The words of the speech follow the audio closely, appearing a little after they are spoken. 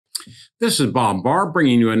This is Bob Barr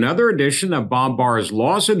bringing you another edition of Bob Barr's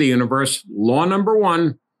Laws of the Universe. Law number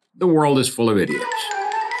one, the world is full of idiots.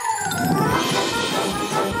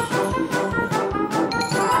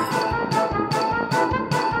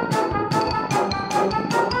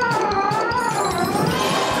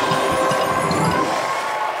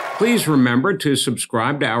 Please remember to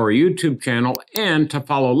subscribe to our YouTube channel and to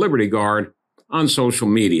follow Liberty Guard on social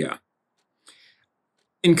media.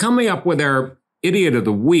 In coming up with our Idiot of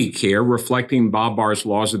the Week here, reflecting Bob Barr's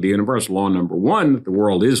Laws of the Universe, law number one, the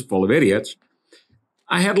world is full of idiots,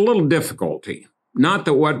 I had a little difficulty. Not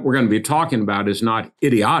that what we're going to be talking about is not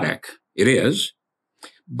idiotic. It is.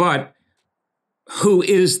 But who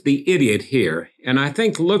is the idiot here? And I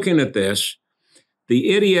think looking at this,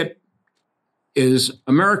 the idiot is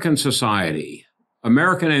American society,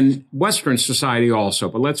 American and Western society also,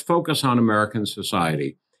 but let's focus on American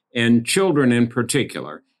society and children in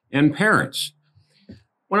particular and parents.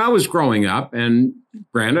 When I was growing up, and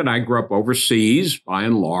granted, I grew up overseas by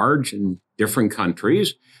and large in different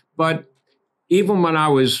countries, but even when I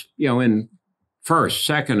was, in first,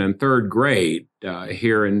 second, and third grade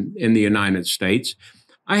here in the United States,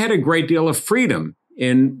 I had a great deal of freedom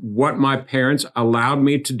in what my parents allowed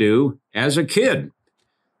me to do as a kid.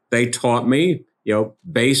 They taught me,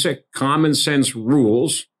 basic common sense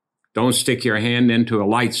rules. Don't stick your hand into a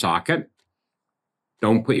light socket.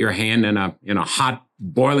 Don't put your hand in a hot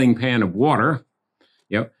boiling pan of water.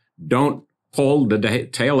 Don't pull the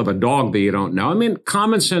tail of a dog that you don't know. I mean,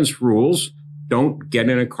 common sense rules. Don't get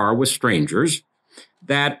in a car with strangers.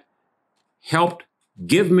 That helped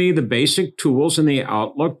give me the basic tools and the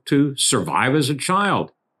outlook to survive as a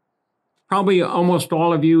child. Probably almost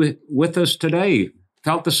all of you with us today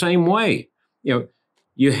felt the same way.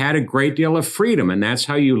 You had a great deal of freedom, and that's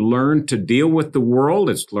how you learn to deal with the world.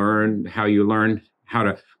 It's how you learn how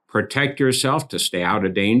to protect yourself, to stay out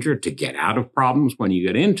of danger, to get out of problems when you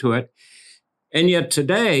get into it. And yet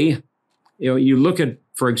today, you look at,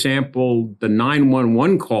 for example, the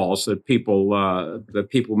 911 calls that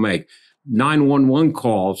people make. 911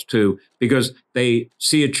 calls because they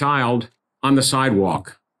see a child on the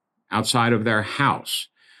sidewalk outside of their house.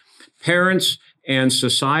 Parents and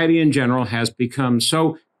society in general has become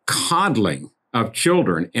so coddling of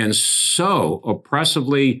children and so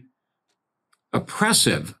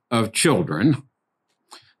oppressive of children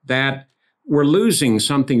that we're losing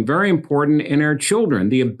something very important in our children,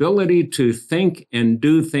 the ability to think and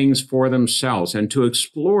do things for themselves and to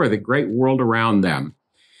explore the great world around them.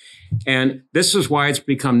 And this is why it's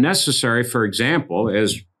become necessary, for example,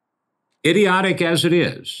 as idiotic as it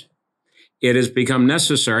has become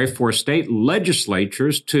necessary for state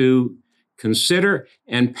legislatures to consider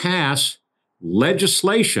and pass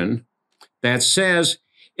legislation that says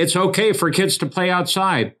it's okay for kids to play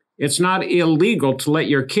outside. It's not illegal to let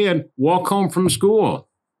your kid walk home from school.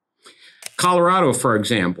 Colorado, for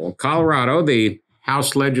example, the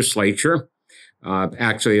House legislature,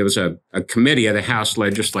 actually, it was a committee of the House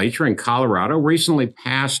legislature in Colorado, recently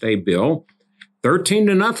passed a bill,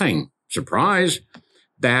 13-0, surprise,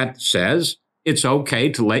 that says it's okay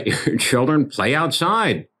to let your children play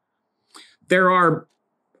outside. There are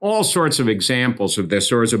all sorts of examples of this.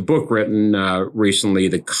 There was a book written recently,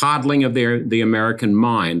 The Coddling of the American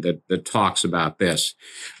Mind, that talks about this,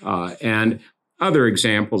 and other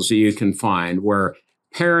examples that you can find where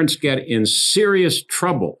parents get in serious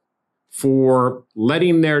trouble for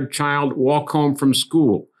letting their child walk home from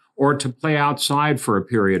school or to play outside for a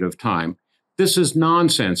period of time. This is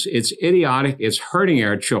nonsense. It's idiotic. It's hurting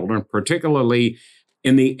our children, particularly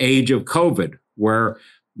in the age of COVID, where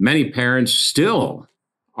many parents still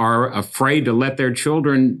are afraid to let their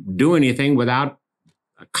children do anything without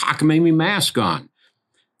a cockamamie mask on.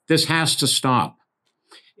 This has to stop.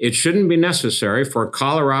 It shouldn't be necessary for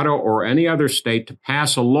Colorado or any other state to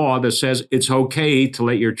pass a law that says it's okay to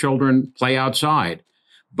let your children play outside.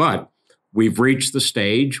 But we've reached the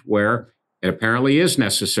stage where it apparently is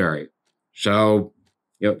necessary. So,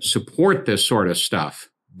 support this sort of stuff,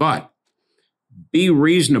 but be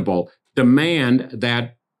reasonable. Demand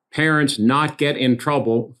that parents not get in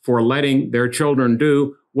trouble for letting their children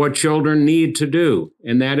do what children need to do,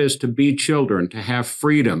 and that is to be children, to have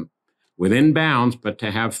freedom within bounds, but to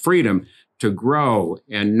have freedom to grow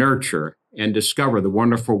and nurture and discover the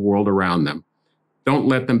wonderful world around them. Don't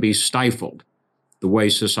let them be stifled the way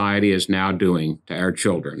society is now doing to our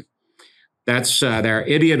children. That's their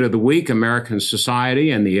Idiot of the Week, American Society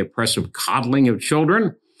and the Oppressive Coddling of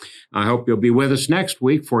Children. I hope you'll be with us next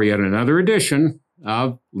week for yet another edition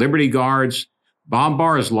of Liberty Guard's Bob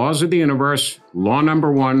Barr's Laws of the Universe, Law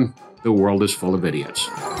number one, the world is full of idiots.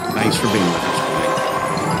 Thanks for being with us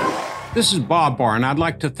today. This is Bob Barr, and I'd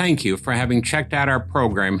like to thank you for having checked out our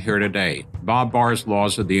program here today, Bob Barr's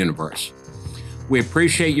Laws of the Universe. We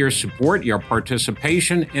appreciate your support, your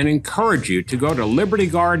participation, and encourage you to go to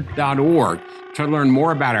libertyguard.org to learn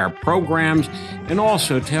more about our programs and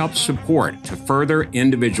also to help support to further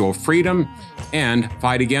individual freedom and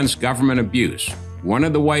fight against government abuse. One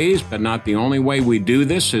of the ways, but not the only way we do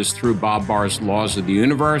this, is through Bob Barr's Laws of the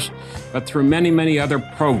Universe, but through many, many other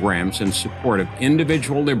programs in support of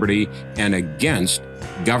individual liberty and against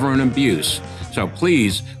government abuse. So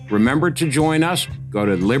please remember to join us. Go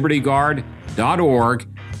to libertyguard.org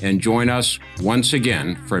and join us once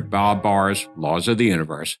again for Bob Barr's Laws of the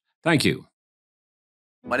Universe. Thank you.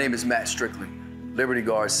 My name is Matt Strickland. Liberty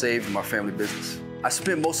Guard saved my family business. I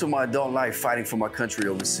spent most of my adult life fighting for my country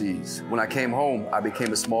overseas. When I came home, I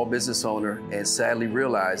became a small business owner and sadly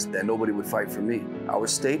realized that nobody would fight for me. Our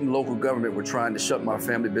state and local government were trying to shut my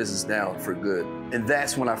family business down for good. And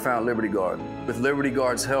that's when I found Liberty Guard. With Liberty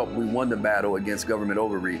Guard's help, we won the battle against government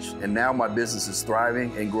overreach. And now my business is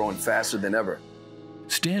thriving and growing faster than ever.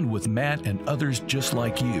 Stand with Matt and others just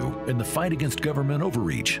like you in the fight against government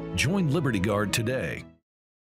overreach. Join Liberty Guard today.